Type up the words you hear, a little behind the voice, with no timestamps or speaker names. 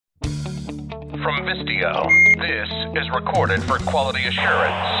From Vistio, this is Recorded for Quality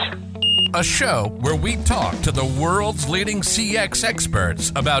Assurance, a show where we talk to the world's leading CX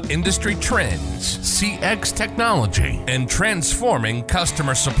experts about industry trends, CX technology, and transforming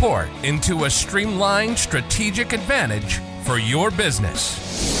customer support into a streamlined strategic advantage for your business.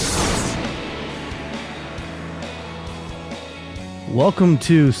 Welcome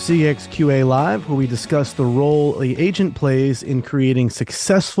to CXQA Live, where we discuss the role the agent plays in creating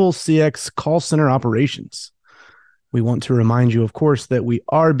successful CX call center operations. We want to remind you, of course, that we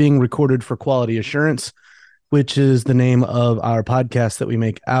are being recorded for quality assurance, which is the name of our podcast that we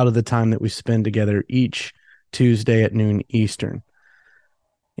make out of the time that we spend together each Tuesday at noon Eastern.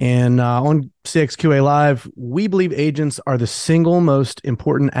 And on CXQA Live, we believe agents are the single most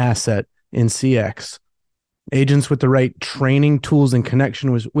important asset in CX. Agents with the right training, tools, and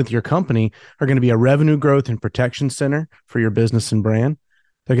connection with your company are going to be a revenue growth and protection center for your business and brand.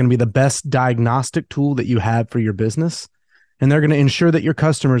 They're going to be the best diagnostic tool that you have for your business, and they're going to ensure that your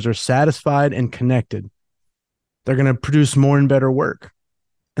customers are satisfied and connected. They're going to produce more and better work,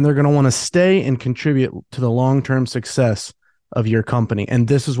 and they're going to want to stay and contribute to the long-term success of your company. And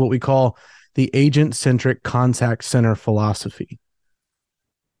this is what we call the agent-centric contact center philosophy.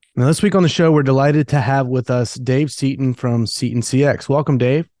 Now, this week on the show, we're delighted to have with us Dave Seaton from Seaton CX. Welcome,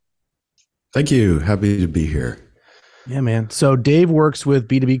 Dave. Thank you. Happy to be here. Yeah, man. So Dave works with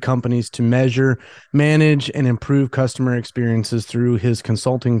B2B companies to measure, manage, and improve customer experiences through his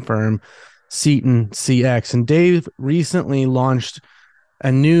consulting firm, Seaton CX. And Dave recently launched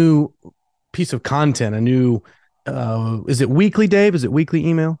a new piece of content, is it weekly, Dave? Is it weekly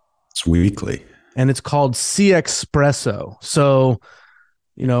email? It's weekly. And it's called CXpresso. So,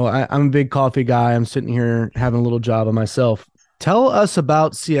 you know, I'm a big coffee guy. I'm sitting here having a little job of myself. Tell us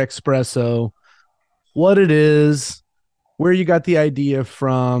about CXpresso, what it is, where you got the idea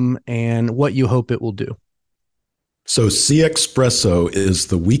from, and what you hope it will do. So CXpresso is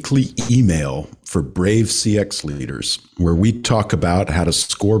the weekly email for brave CX leaders, where we talk about how to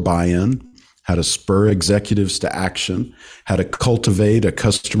score buy-in, how to spur executives to action, how to cultivate a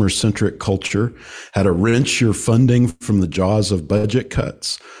customer-centric culture, how to wrench your funding from the jaws of budget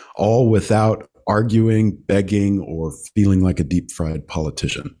cuts, all without arguing, begging, or feeling like a deep-fried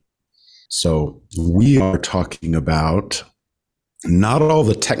politician. So we are talking about not all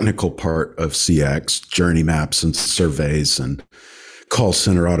the technical part of CX, journey maps and surveys and call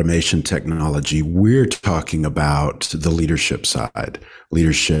center automation technology. We're talking about the leadership side,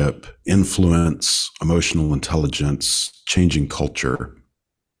 leadership, influence, emotional intelligence, changing culture.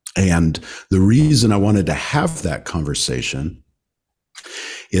 And the reason I wanted to have that conversation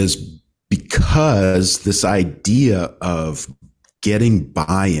is because this idea of getting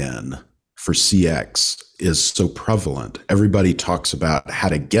buy-in for CX is so prevalent. Everybody talks about how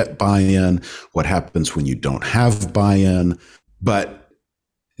to get buy-in, what happens when you don't have buy-in, but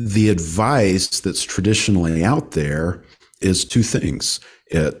the advice that's traditionally out there is two things.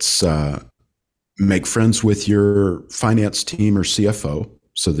 It's make friends with your finance team or CFO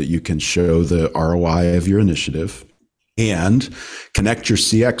so that you can show the ROI of your initiative, and connect your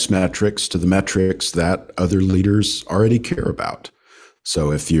CX metrics to the metrics that other leaders already care about.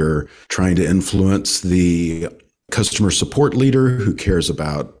 So if you're trying to influence the customer support leader who cares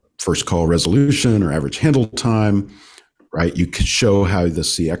about first call resolution or average handle time, right, you could show how the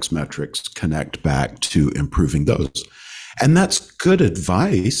CX metrics connect back to improving those. And that's good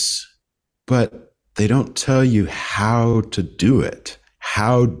advice, but they don't tell you how to do it.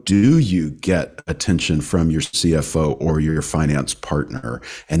 How do you get attention from your CFO or your finance partner?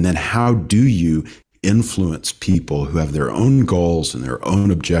 And then how do you influence people who have their own goals and their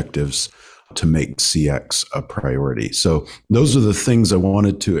own objectives to make CX a priority? So those are the things I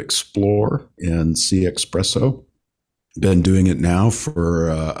wanted to explore in CXpresso. Been doing it now for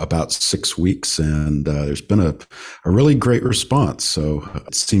about 6 weeks, and there's been a really great response. So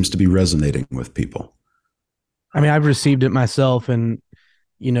it seems to be resonating with people. I mean, I've received it myself, and,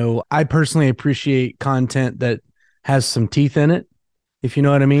 you know, I personally appreciate content that has some teeth in it, if you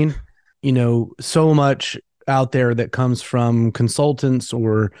know what I mean. You know, so much out there that comes from consultants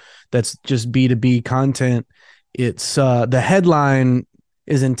or that's just B2B content. It's the headline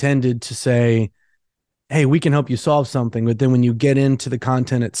is intended to say, hey, we can help you solve something. But then when you get into the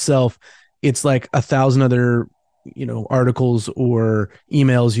content itself, it's like 1,000 other, you know, articles or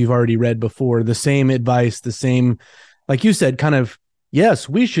emails you've already read before, the same advice, the same, like you said, kind of, yes,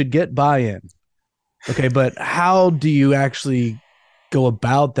 we should get buy-in. Okay. But how do you actually go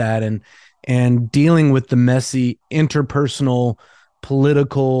about that and dealing with the messy interpersonal,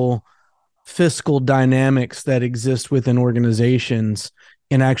 political, fiscal dynamics that exist within organizations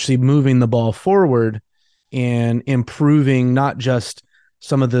in actually moving the ball forward and improving not just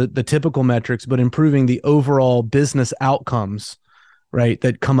some of the typical metrics, but improving the overall business outcomes, right,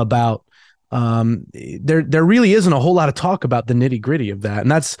 that come about. There really isn't a whole lot of talk about the nitty gritty of that. And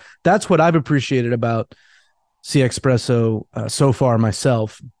that's what I've appreciated about CXpresso so far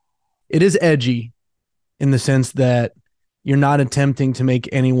myself. It is edgy in the sense that you're not attempting to make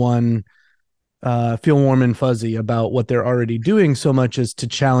anyone feel warm and fuzzy about what they're already doing so much as to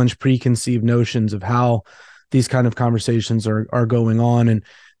challenge preconceived notions of how these kind of conversations are going on. And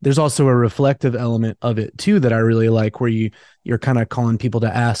there's also a reflective element of it too that I really like, where you're kind of calling people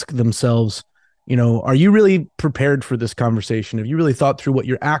to ask themselves, are you really prepared for this conversation? Have you really thought through what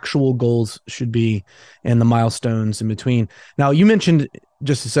your actual goals should be and the milestones in between? Now, you mentioned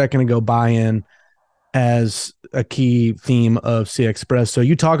just a second ago buy-in as a key theme of CXpresso. So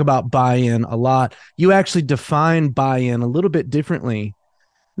you talk about buy-in a lot. You actually define buy-in a little bit differently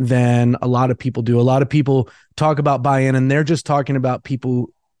than a lot of people do. A lot of people talk about buy-in and they're just talking about people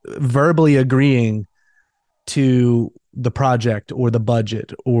verbally agreeing to the project or the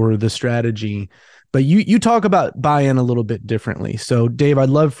budget or the strategy. But you talk about buy-in a little bit differently. So Dave, I'd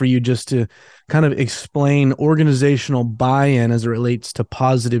love for you just to kind of explain organizational buy-in as it relates to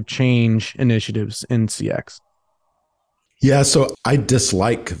positive change initiatives in CX. Yeah, so I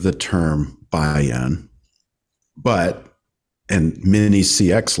dislike the term buy-in, but, and mini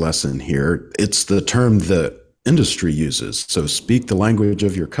CX lesson here, it's the term the industry uses. So speak the language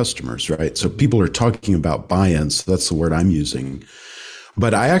of your customers, right? So people are talking about buy-in, so that's the word I'm using.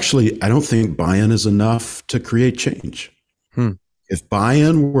 But I don't think buy-in is enough to create change. If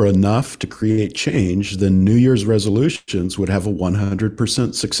buy-in were enough to create change, then New Year's resolutions would have a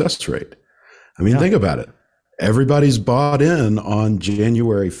 100% success rate. I mean, think about it. Everybody's bought in on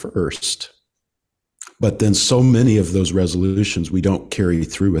January 1st, but then so many of those resolutions, we don't carry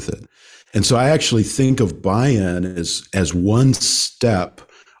through with it. And so I actually think of buy-in as one step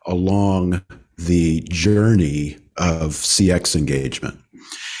along the journey of CX engagement.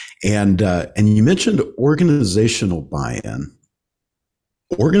 And you mentioned organizational buy-in.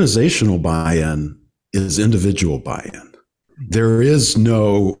 Organizational buy-in is individual buy-in. There is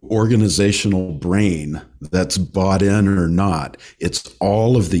no organizational brain that's bought in or not. It's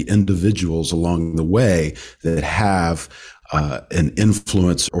all of the individuals along the way that have an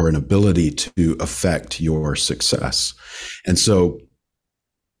influence or an ability to affect your success. And so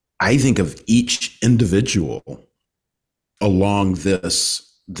I think of each individual along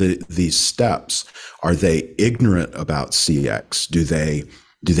these steps. Are they ignorant about CX? Do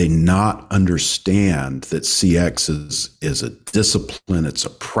they not understand that CX is a discipline, it's a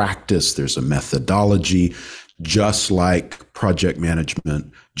practice, there's a methodology, just like project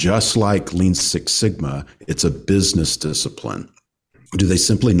management, just like Lean Six Sigma, it's a business discipline. Do they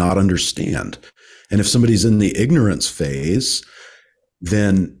simply not understand? And if somebody's in the ignorance phase,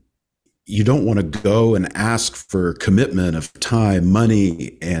 then you don't want to go and ask for commitment of time,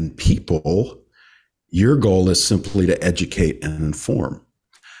 money, and people. Your goal is simply to educate and inform.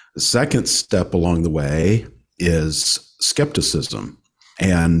 The second step along the way is skepticism.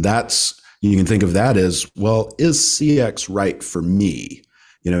 And you can think of that as, well, is CX right for me?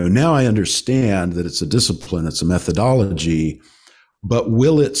 Now I understand that it's a discipline, it's a methodology, but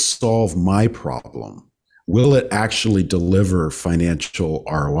will it solve my problem? Will it actually deliver financial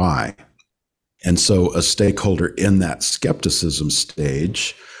ROI? And so a stakeholder in that skepticism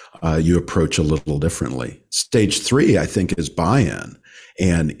stage, you approach a little differently. Stage 3, I think, is buy-in.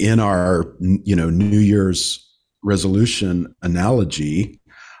 And in our, New Year's resolution analogy,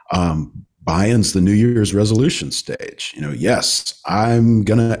 buy-in's the New Year's resolution stage. Yes, I'm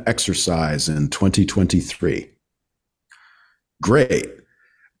going to exercise in 2023. Great,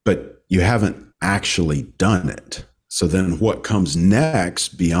 but you haven't actually done it. So then what comes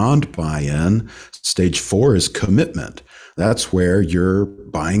next beyond buy-in, stage 4 is commitment. That's where you're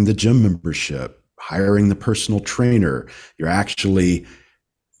buying the gym membership, hiring the personal trainer. You're actually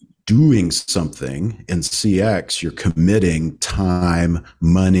doing something in CX. You're committing time,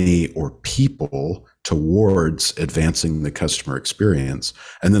 money, or people towards advancing the customer experience.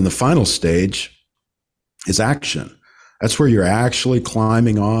 And then the final stage is action. That's where you're actually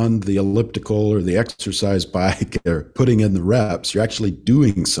climbing on the elliptical or the exercise bike or putting in the reps. You're actually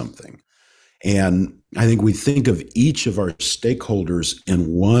doing something. And I think we think of each of our stakeholders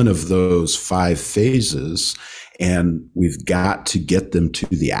in one of those 5 phases, and we've got to get them to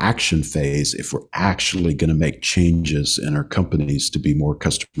the action phase if we're actually going to make changes in our companies to be more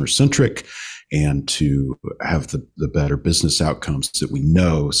customer centric and to have the better business outcomes that we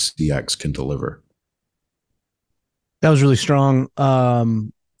know CX can deliver. That was really strong.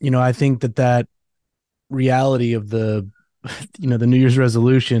 I think that reality of the New Year's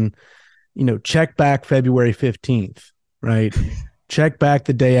resolution, check back February 15th, right? Check back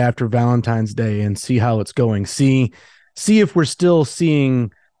the day after Valentine's Day and see how it's going. See if we're still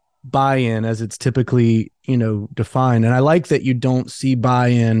seeing buy-in as it's typically, defined. And I like that you don't see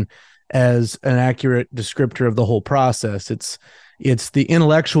buy-in as an accurate descriptor of the whole process. It's the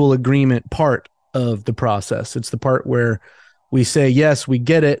intellectual agreement part of the process. It's the part where we say, yes, we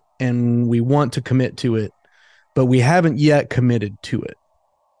get it and we want to commit to it, but we haven't yet committed to it,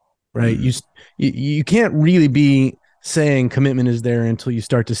 right? You can't really be saying commitment is there until you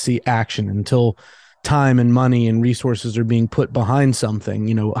start to see action, until time and money and resources are being put behind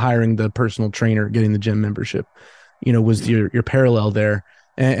something, hiring the personal trainer, getting the gym membership, was your parallel there.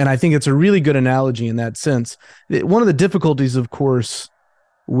 And I think it's a really good analogy in that sense. One of the difficulties, of course,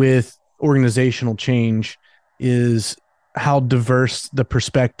 with organizational change is how diverse the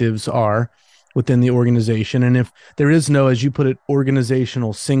perspectives are within the organization. And if there is no, as you put it,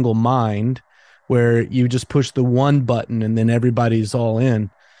 organizational single mind, where you just push the one button and then everybody's all in,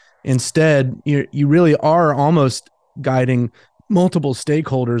 instead, you really are almost guiding multiple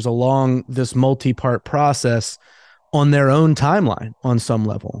stakeholders along this multi-part process on their own timeline on some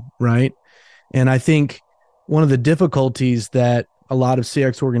level, right? And I think one of the difficulties that a lot of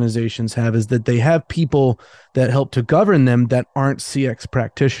CX organizations have is that they have people that help to govern them that aren't CX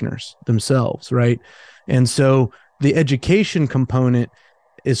practitioners themselves, right? And so the education component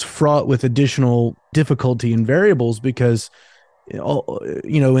is fraught with additional difficulty and variables because, in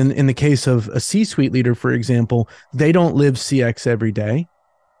the case of a C-suite leader, for example, they don't live CX every day.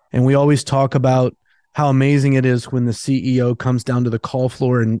 And we always talk about how amazing it is when the CEO comes down to the call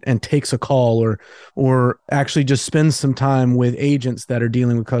floor and takes a call or actually just spends some time with agents that are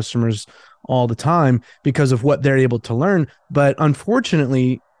dealing with customers all the time because of what they're able to learn. But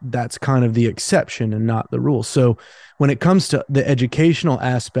unfortunately, that's kind of the exception and not the rule. So when it comes to the educational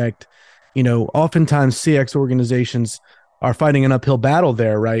aspect, oftentimes CX organizations are fighting an uphill battle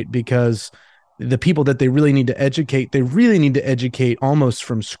there, right? Because the people that they really need to educate almost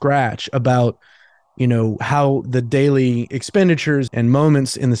from scratch about how the daily expenditures and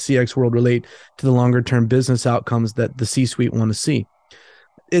moments in the CX world relate to the longer term business outcomes that the C-suite want to see.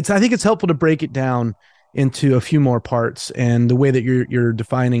 I think it's helpful to break it down into a few more parts, and the way that you're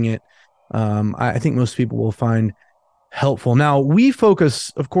defining it, I think most people will find helpful. Now, we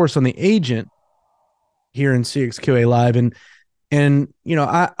focus, of course, on the agent here in CXQA Live, and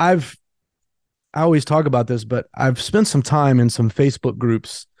I always talk about this, but I've spent some time in some Facebook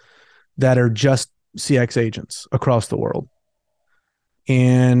groups that are just CX agents across the world.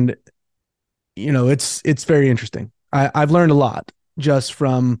 And, it's very interesting. I've learned a lot just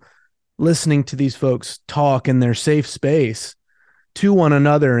from listening to these folks talk in their safe space to one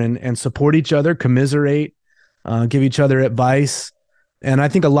another and support each other, commiserate, give each other advice. And I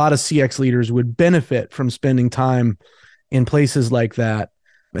think a lot of CX leaders would benefit from spending time in places like that.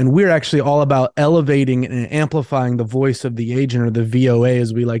 And we're actually all about elevating and amplifying the voice of the agent, or the VOA,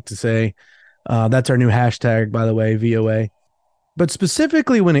 as we like to say. That's our new hashtag, by the way, VOA. But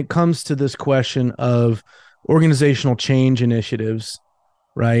specifically when it comes to this question of organizational change initiatives,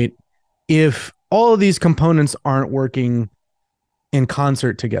 right? If all of these components aren't working in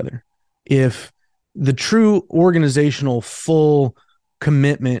concert together, if the true organizational full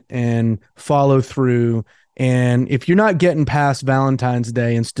commitment and follow through, and if you're not getting past Valentine's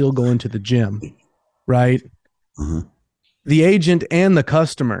Day and still going to the gym, right? Mm-hmm. The agent and the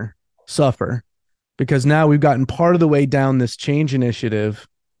customer suffer, because now we've gotten part of the way down this change initiative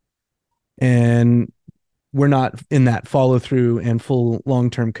and we're not in that follow through and full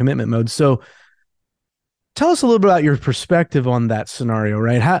long-term commitment mode. So tell us a little bit about your perspective on that scenario,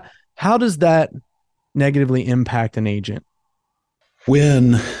 right? How does that negatively impact an agent?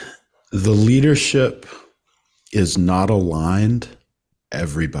 When the leadership is not aligned,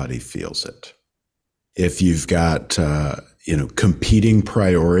 everybody feels it. If you've got competing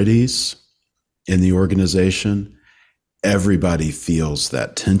priorities in the organization, everybody feels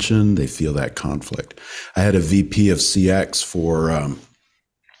that tension. They feel that conflict. I had a VP of CX for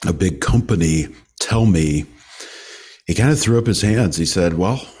a big company tell me, he kind of threw up his hands. He said,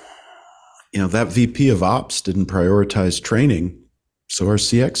 well, that VP of ops didn't prioritize training, so our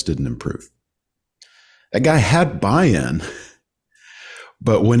CX didn't improve. That guy had buy-in,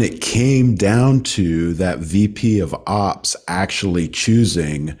 but when it came down to that VP of ops actually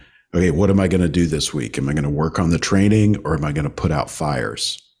choosing, okay, what am I going to do this week? Am I going to work on the training, or am I going to put out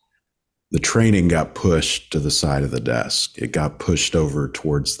fires? The training got pushed to the side of the desk. It got pushed over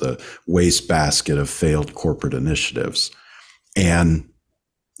towards the wastebasket of failed corporate initiatives. And,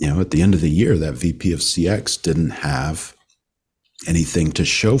 at the end of the year, that VP of CX didn't have anything to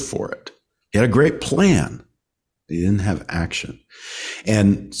show for it. He had a great plan. He didn't have action.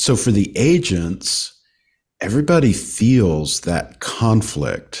 And so for the agents, everybody feels that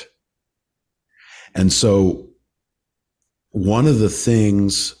conflict. And so one of the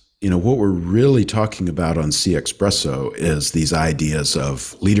things, what we're really talking about on CXpresso is these ideas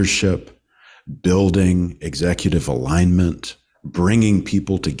of leadership, building executive alignment, bringing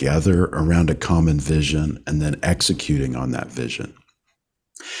people together around a common vision, and then executing on that vision.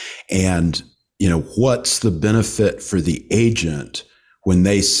 And, what's the benefit for the agent when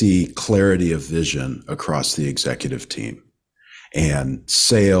they see clarity of vision across the executive team? And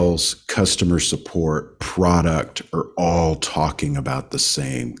sales, customer support, product are all talking about the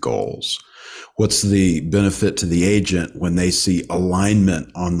same goals. What's the benefit to the agent when they see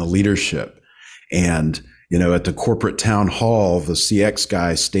alignment on the leadership? And, at the corporate town hall, the CX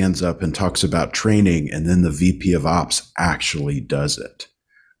guy stands up and talks about training, and then the VP of Ops actually does it,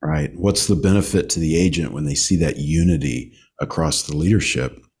 right? What's the benefit to the agent when they see that unity across the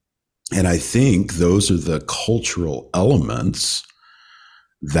leadership? And I think those are the cultural elements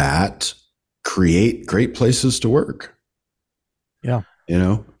that create great places to work. Yeah.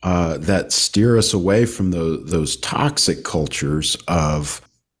 That steer us away from those toxic cultures of,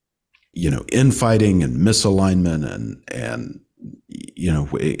 infighting and misalignment and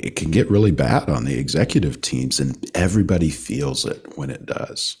it can get really bad on the executive teams, and everybody feels it when it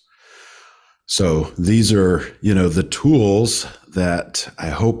does. So these are, the tools that I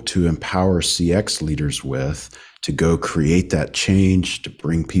hope to empower CX leaders with to go create that change, to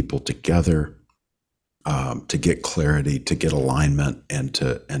bring people together, to get clarity, to get alignment, and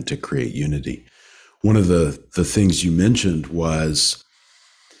to create unity. One of the things you mentioned was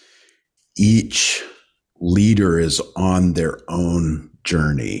each leader is on their own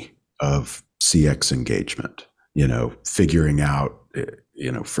journey of CX engagement, figuring out,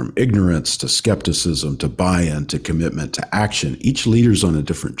 from ignorance to skepticism to buy-in to commitment to action. Each leader's on a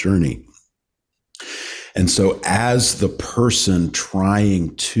different journey. And so as the person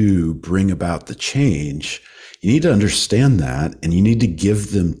trying to bring about the change, you need to understand that, and you need to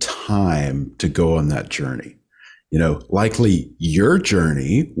give them time to go on that journey. Likely your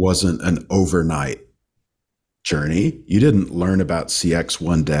journey wasn't an overnight journey. You didn't learn about CX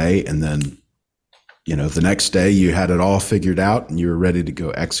one day and then, the next day you had it all figured out and you were ready to go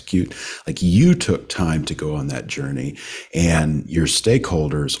execute. Like, you took time to go on that journey, and your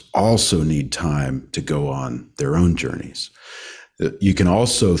stakeholders also need time to go on their own journeys. You can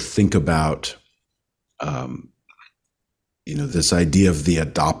also think about, this idea of the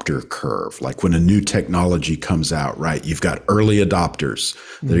adopter curve. Like, when a new technology comes out, right? You've got early adopters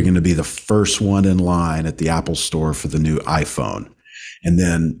that are going to be the first one in line at the Apple Store for the new iPhone. And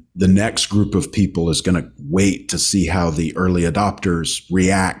then the next group of people is going to wait to see how the early adopters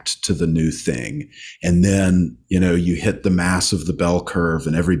react to the new thing. And then, you hit the mass of the bell curve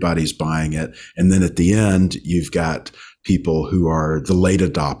and everybody's buying it. And then at the end, you've got people who are the late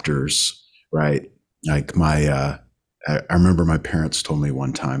adopters, right? Like I remember my parents told me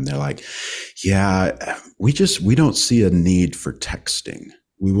one time, they're like, yeah, we don't see a need for texting.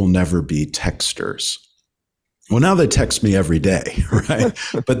 We will never be texters. Well, now they text me every day, right?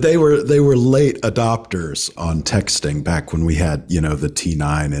 But they were late adopters on texting back when we had, the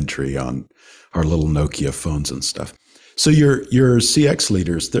T9 entry on our little Nokia phones and stuff. So your CX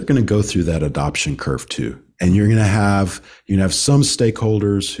leaders, they're going to go through that adoption curve too. And you're going to have some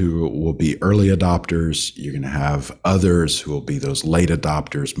stakeholders who will be early adopters. You're going to have others who will be those late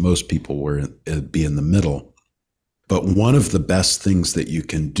adopters. Most people will be in the middle. But one of the best things that you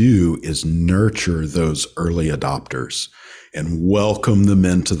can do is nurture those early adopters and welcome them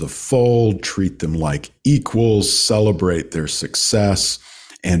into the fold, treat them like equals, celebrate their success.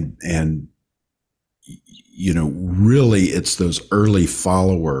 And really it's those early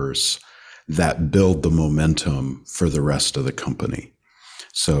followers that build the momentum for the rest of the company.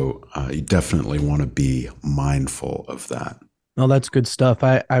 So you definitely want to be mindful of that. No, that's good stuff.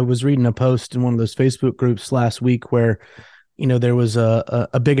 I was reading a post in one of those Facebook groups last week where, there was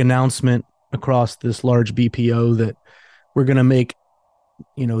a big announcement across this large BPO that we're going to make,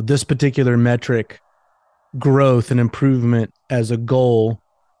 this particular metric growth and improvement as a goal.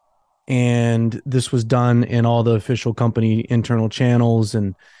 And this was done in all the official company internal channels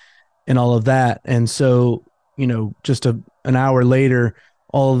and all of that. And so, just an hour later,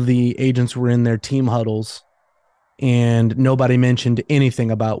 all of the agents were in their team huddles, and nobody mentioned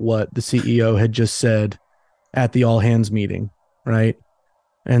anything about what the CEO had just said at the all hands meeting, right?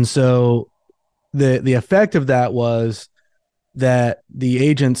 And so the effect of that was that the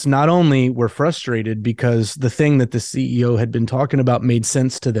agents not only were frustrated because the thing that the CEO had been talking about made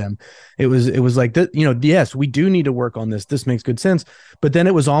sense to them. It was like that, yes, we do need to work on this. This makes good sense. But then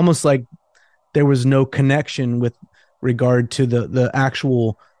it was almost like there was no connection with regard to the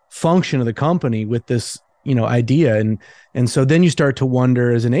actual function of the company with this, idea. And so then you start to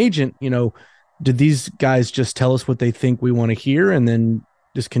wonder as an agent, did these guys just tell us what they think we want to hear and then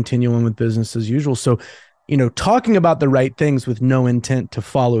just continue on with business as usual? So, talking about the right things with no intent to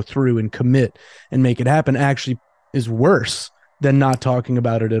follow through and commit and make it happen actually is worse than not talking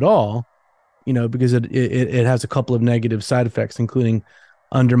about it at all, because it has a couple of negative side effects, including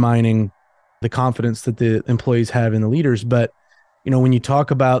undermining the confidence that the employees have in the leaders. But, when you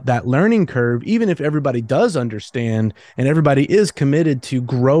talk about that learning curve, even if everybody does understand and everybody is committed to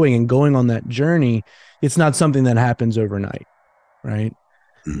growing and going on that journey, it's not something that happens overnight, right?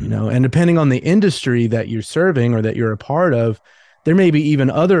 And depending on the industry that you're serving or that you're a part of, there may be even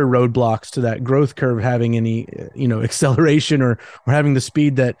other roadblocks to that growth curve having any, acceleration or having the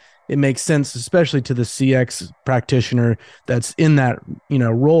speed that it makes sense, especially to the CX practitioner that's in that,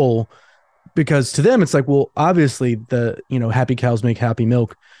 role, because to them, it's like, well, obviously the, happy cows make happy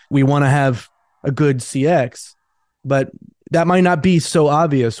milk. We want to have a good CX, but that might not be so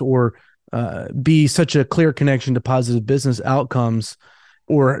obvious or be such a clear connection to positive business outcomes,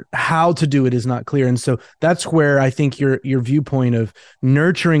 or how to do it is not clear. And so that's where I think your viewpoint of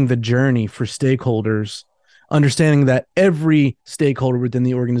nurturing the journey for stakeholders, understanding that every stakeholder within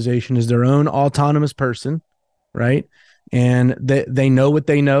the organization is their own autonomous person, right? And they know what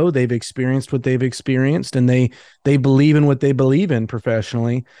they know, they've experienced what they've experienced, and they believe in what they believe in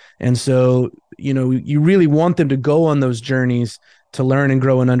professionally. And so, you really want them to go on those journeys to learn and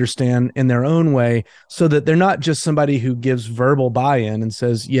grow and understand in their own way, so that they're not just somebody who gives verbal buy-in and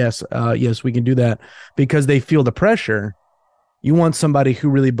says, yes, we can do that because they feel the pressure. You want somebody who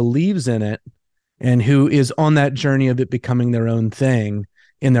really believes in it and who is on that journey of it becoming their own thing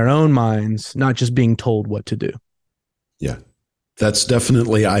in their own minds, not just being told what to do. Yeah, that's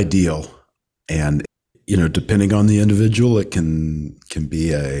definitely ideal. And, depending on the individual, it can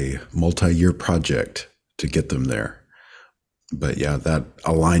be a multi-year project to get them there. But yeah, that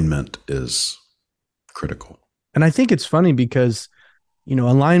alignment is critical. And I think it's funny because,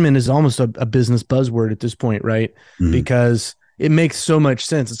 alignment is almost a business buzzword at this point, right? Mm-hmm. Because it makes so much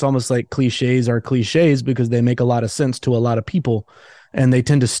sense. It's almost like cliches are cliches because they make a lot of sense to a lot of people and they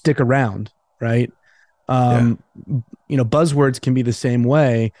tend to stick around, right? Buzzwords can be the same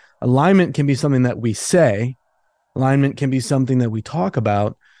way. Alignment can be something that we say. Alignment can be something that we talk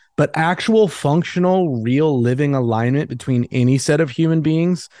about. But actual functional, real living alignment between any set of human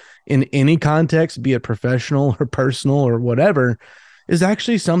beings in any context, be it professional or personal or whatever, is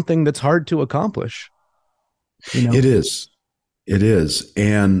actually something that's hard to accomplish. It is.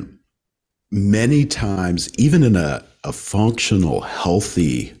 And many times, even in a functional,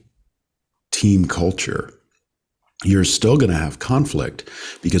 healthy team culture, you're still going to have conflict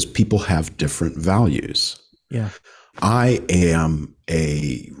because people have different values. Yeah. I am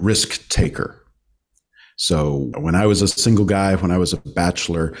a risk taker. So when I was a single guy, when I was a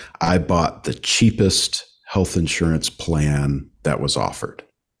bachelor, I bought the cheapest health insurance plan that was offered.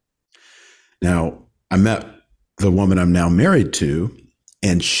 Now, I met the woman I'm now married to,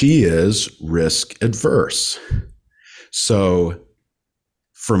 and she is risk adverse. So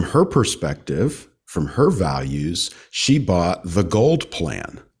from her perspective, from her values, she bought the gold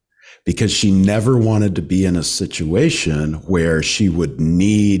plan because she never wanted to be in a situation where she would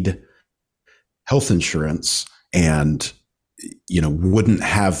need health insurance and, wouldn't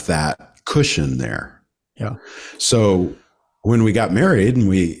have that cushion there. Yeah. So when we got married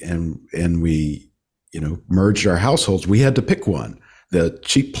and we merged our households, we had to pick one, the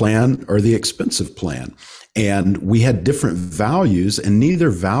cheap plan or the expensive plan. And we had different values, and neither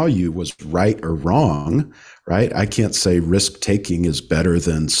value was right or wrong, right? I can't say risk taking is better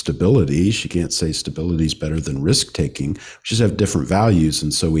than stability. She can't say stability is better than risk taking. We just have different values.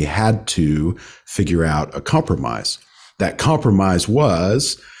 And so we had to figure out a compromise. That compromise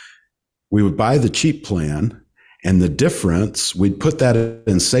was we would buy the cheap plan, and the difference, we'd put that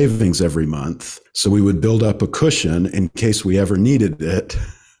in savings every month. So we would build up a cushion in case we ever needed it.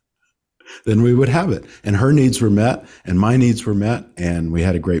 Then we would have it. And her needs were met and my needs were met, and we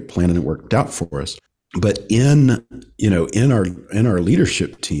had a great plan and it worked out for us. But in our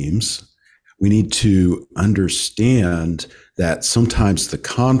leadership teams, we need to understand that sometimes the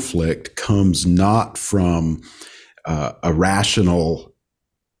conflict comes not from a rational,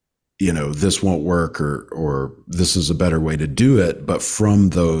 this won't work or this is a better way to do it, but from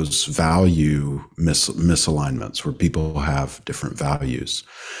those value misalignments where people have different values.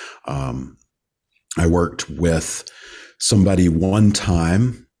 I worked with somebody one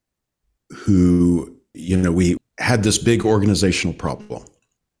time who, we had this big organizational problem,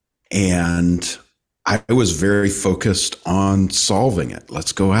 and I was very focused on solving it.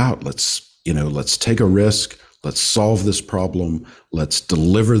 Let's go out. Let's take a risk. Let's solve this problem. Let's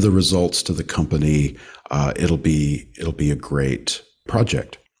deliver the results to the company. It'll be a great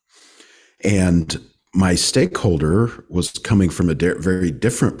project. And my stakeholder was coming from a very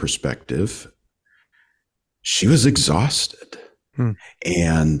different perspective. She was exhausted,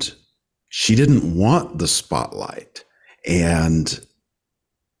 and she didn't want the spotlight. And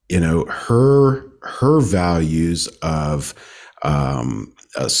her values of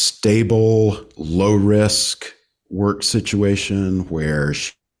a stable, low risk work situation where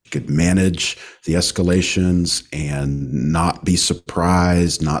she could manage the escalations and not be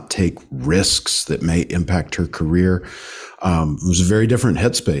surprised, not take risks that may impact her career, was a very different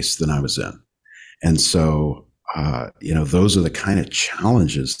headspace than I was in. And so, those are the kind of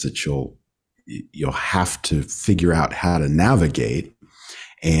challenges that you'll have to figure out how to navigate.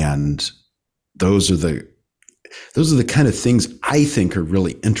 And those are the kind of things I think are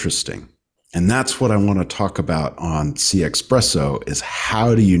really interesting. And that's what I want to talk about on CXpresso is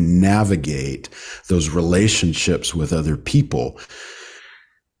how do you navigate those relationships with other people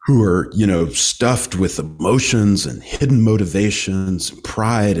who are, stuffed with emotions and hidden motivations and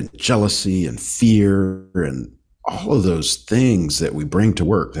pride and jealousy and fear and all of those things that we bring to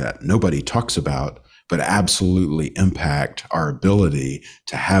work that nobody talks about, but absolutely impact our ability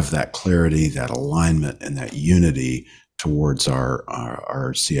to have that clarity, that alignment, and that unity towards our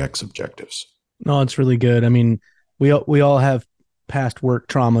CX objectives. No, it's really good. I mean, we all have past work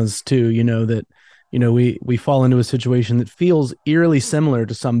traumas too, that, we fall into a situation that feels eerily similar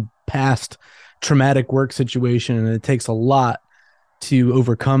to some past traumatic work situation, and it takes a lot to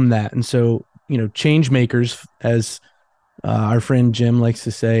overcome that. And so, change makers, as our friend Jim likes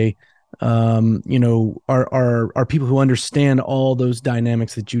to say, are people who understand all those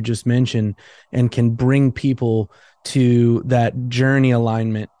dynamics that you just mentioned and can bring people to that journey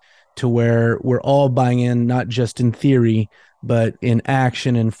alignment to where we're all buying in, not just in theory, but in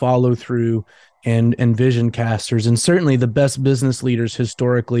action and follow through and vision casters. And certainly the best business leaders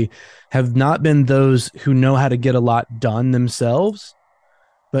historically have not been those who know how to get a lot done themselves,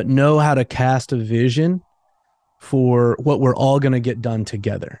 but know how to cast a vision for what we're all going to get done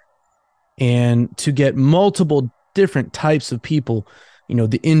together. And to get multiple different types of people,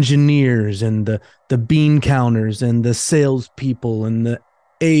 the engineers and the bean counters and the salespeople and the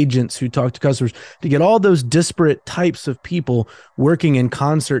agents who talk to customers, to get all those disparate types of people working in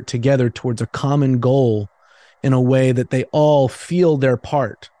concert together towards a common goal in a way that they all feel their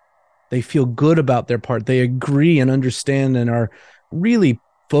part. They feel good about their part. They agree and understand and are really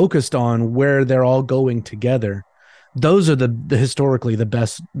focused on where they're all going together. Those are the historically the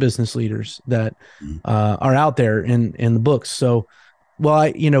best business leaders that are out there in the books. So,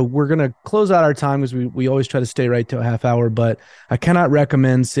 well, we're going to close out our time because we always try to stay right to a half hour, but I cannot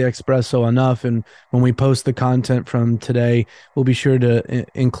recommend CXpresso enough. And when we post the content from today, we'll be sure to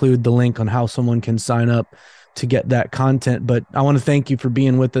include the link on how someone can sign up to get that content. But I want to thank you for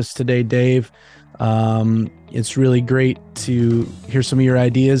being with us today, Dave. It's really great to hear some of your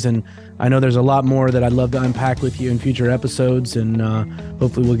ideas, and I know there's a lot more that I'd love to unpack with you in future episodes, and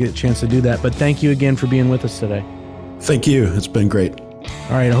hopefully we'll get a chance to do that. But thank you again for being with us today. Thank you. It's been great.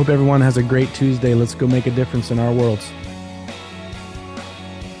 All right. I hope everyone has a great Tuesday. Let's go make a difference in our worlds.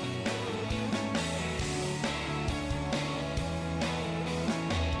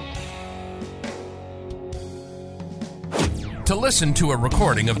 To listen to a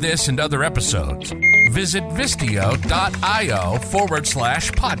recording of this and other episodes, visit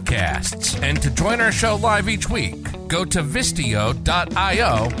Vistio.io/podcasts. And to join our show live each week, go to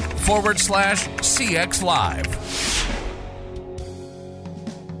Vistio.io/CX Live.